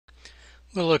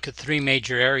We'll look at three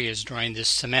major areas during this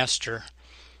semester.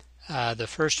 The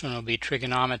first one will be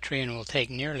trigonometry, and we'll take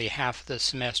nearly half of the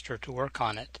semester to work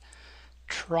on it.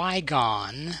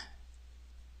 Trigon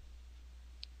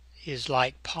is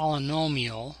like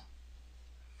polynomial,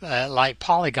 like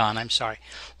polygon.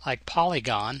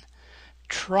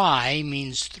 Tri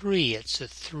means three. It's a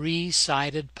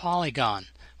three-sided polygon,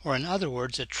 or in other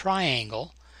words, a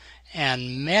triangle.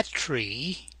 And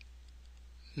metry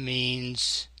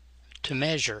means to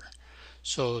measure.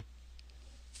 So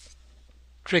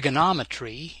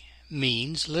trigonometry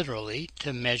means literally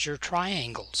to measure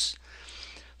triangles.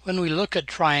 When we look at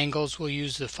triangles, we'll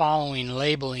use the following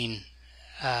labeling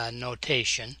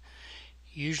notation.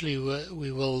 Usually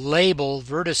we will label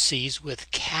vertices with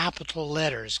capital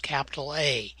letters, capital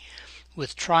A.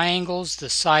 With triangles, the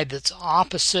side that's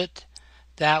opposite,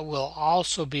 that will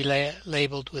also be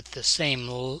labeled with the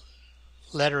same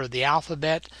letter of the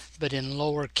alphabet, but in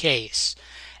lowercase.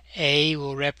 A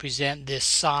will represent this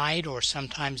side, or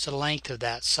sometimes the length of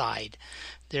that side.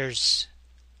 There's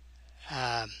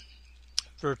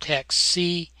vertex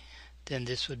C, then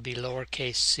this would be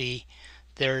lowercase c.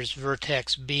 There's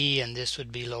vertex B, and this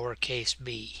would be lowercase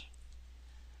b.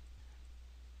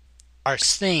 Our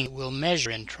thing we'll measure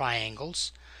in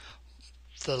triangles,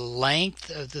 the length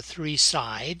of the three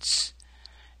sides,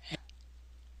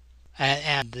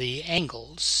 and the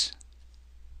angles,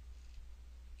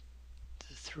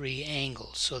 the three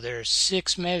angles. So there's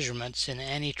 6 measurements in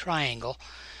any triangle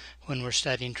when we're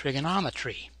studying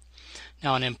trigonometry.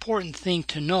 Now, an important thing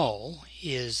to know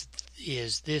is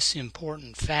this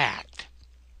important fact.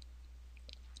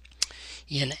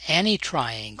 In any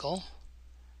triangle,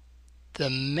 the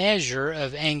measure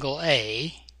of angle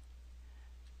A,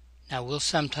 now we'll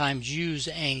sometimes use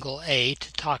angle A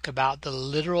to talk about the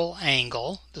literal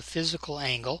angle, the physical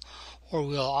angle, or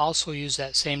we'll also use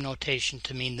that same notation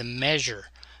to mean the measure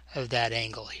of that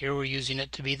angle. Here we're using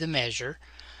it to be the measure,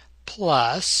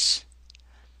 plus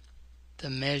the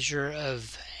measure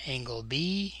of angle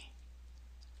B,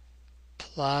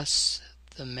 plus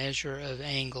the measure of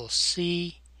angle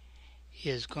C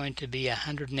is going to be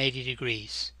 180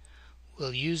 degrees.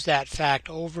 We'll use that fact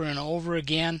over and over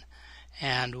again,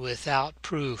 and without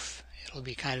proof. It'll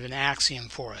be kind of an axiom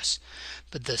for us.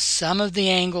 But the sum of the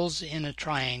angles in a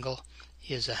triangle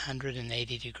is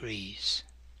 180 degrees.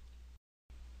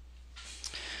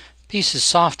 Piece of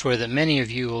software that many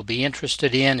of you will be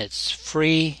interested in. It's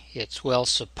free, it's well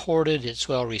supported, it's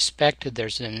well respected.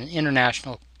 There's an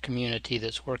international community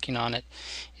that's working on it.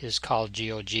 It is called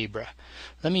GeoGebra.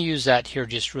 Let me use that here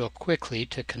just real quickly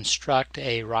to construct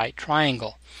a right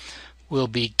triangle. We'll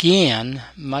begin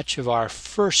much of our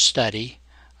first study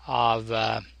of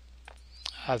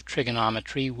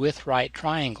trigonometry with right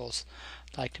triangles.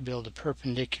 I'd like to build a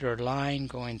perpendicular line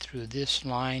going through this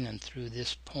line and through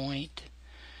this point.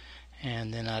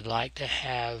 And then I'd like to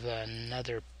have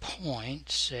another point,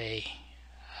 say,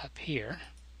 up here.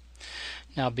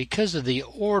 Now, because of the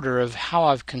order of how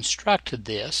I've constructed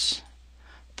this,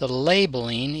 the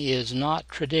labeling is not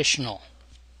traditional.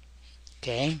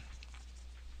 Okay?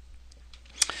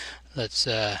 Let's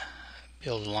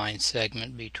build a line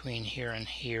segment between here,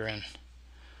 and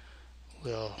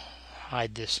we'll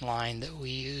hide this line that we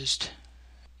used.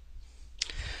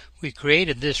 We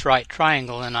created this right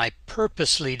triangle, and I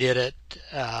purposely did it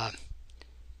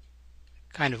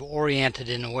kind of oriented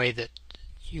in a way that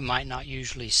you might not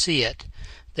usually see it.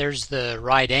 There's the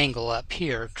right angle up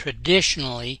here.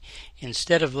 Traditionally,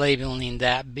 instead of labeling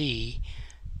that B,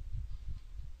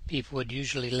 people would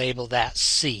usually label that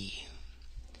C.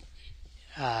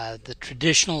 The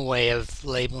traditional way of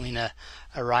labeling a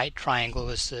right triangle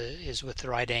is with the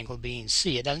right angle being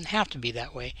C. It doesn't have to be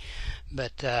that way,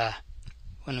 but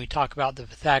when we talk about the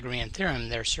Pythagorean theorem,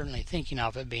 they're certainly thinking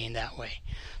of it being that way.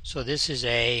 So this is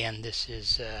A, and this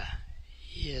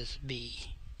is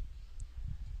B.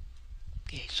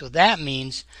 Okay, so that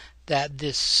means that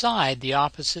this side, the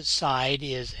opposite side,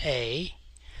 is A.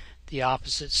 The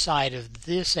opposite side of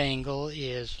this angle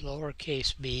is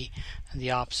lowercase b, and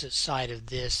the opposite side of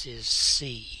this is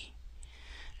C.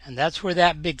 And that's where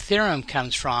that big theorem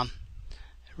comes from,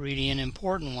 really an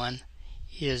important one,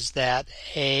 is that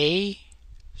A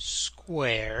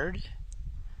squared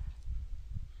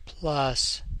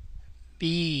plus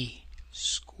B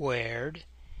squared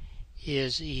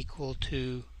is equal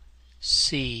to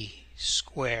C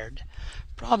squared.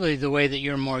 Probably the way that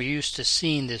you're more used to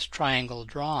seeing this triangle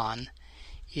drawn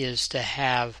is to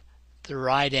have the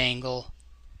right angle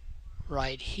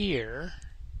right here,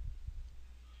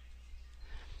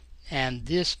 and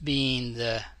this being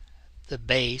the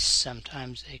base.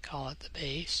 Sometimes they call it the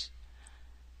base.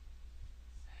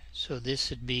 So this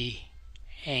would be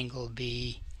angle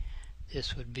B,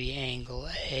 this would be angle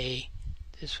A,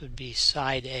 this would be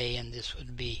side A, and this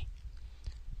would be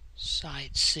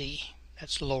side C.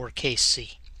 That's lowercase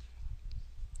c.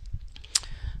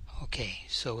 Okay,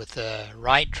 so with the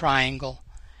right triangle,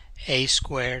 a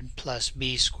squared plus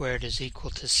b squared is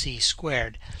equal to c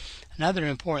squared. Another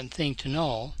important thing to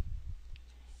know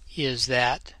is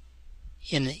that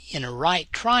in a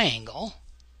right triangle,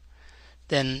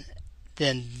 then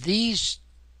these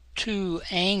two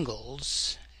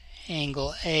angles,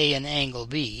 angle A and angle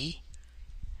B,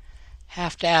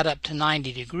 have to add up to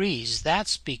 90 degrees.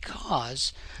 That's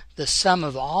because the sum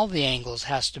of all the angles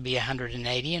has to be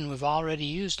 180, and we've already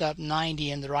used up 90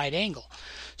 in the right angle.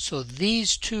 So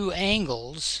these two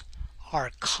angles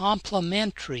are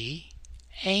complementary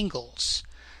angles.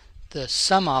 The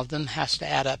sum of them has to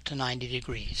add up to 90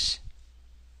 degrees.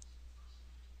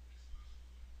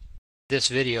 This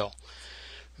video,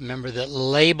 remember that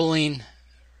labeling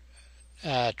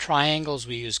triangles,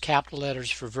 we use capital letters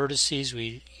for vertices,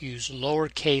 we use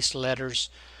lowercase letters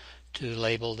to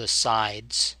label the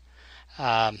sides.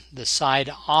 The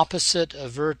side opposite a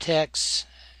vertex,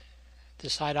 the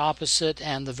side opposite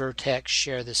and the vertex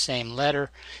share the same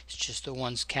letter. It's just that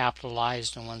one's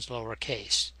capitalized and one's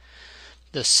lowercase.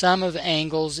 The sum of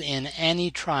angles in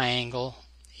any triangle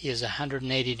is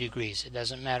 180 degrees. It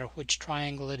doesn't matter which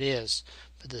triangle it is,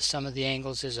 but the sum of the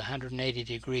angles is 180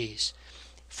 degrees.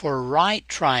 For right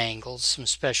triangles, some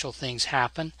special things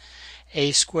happen.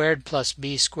 A squared plus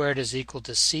b squared is equal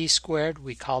to c squared.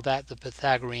 We call that the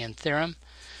Pythagorean theorem.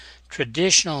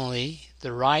 Traditionally,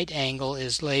 the right angle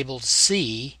is labeled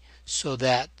c, so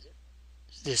that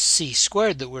this c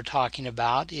squared that we're talking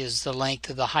about is the length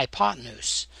of the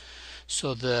hypotenuse.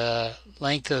 So the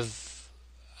length of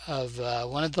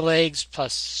one of the legs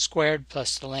plus squared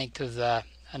plus the length of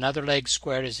another leg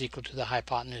squared is equal to the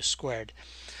hypotenuse squared.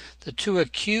 The two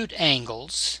acute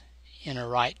angles in a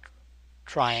right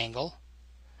triangle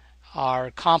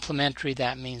are complementary.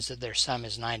 That means that their sum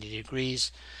is 90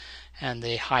 degrees. And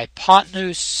the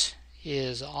hypotenuse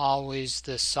is always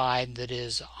the side that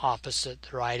is opposite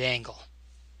the right angle.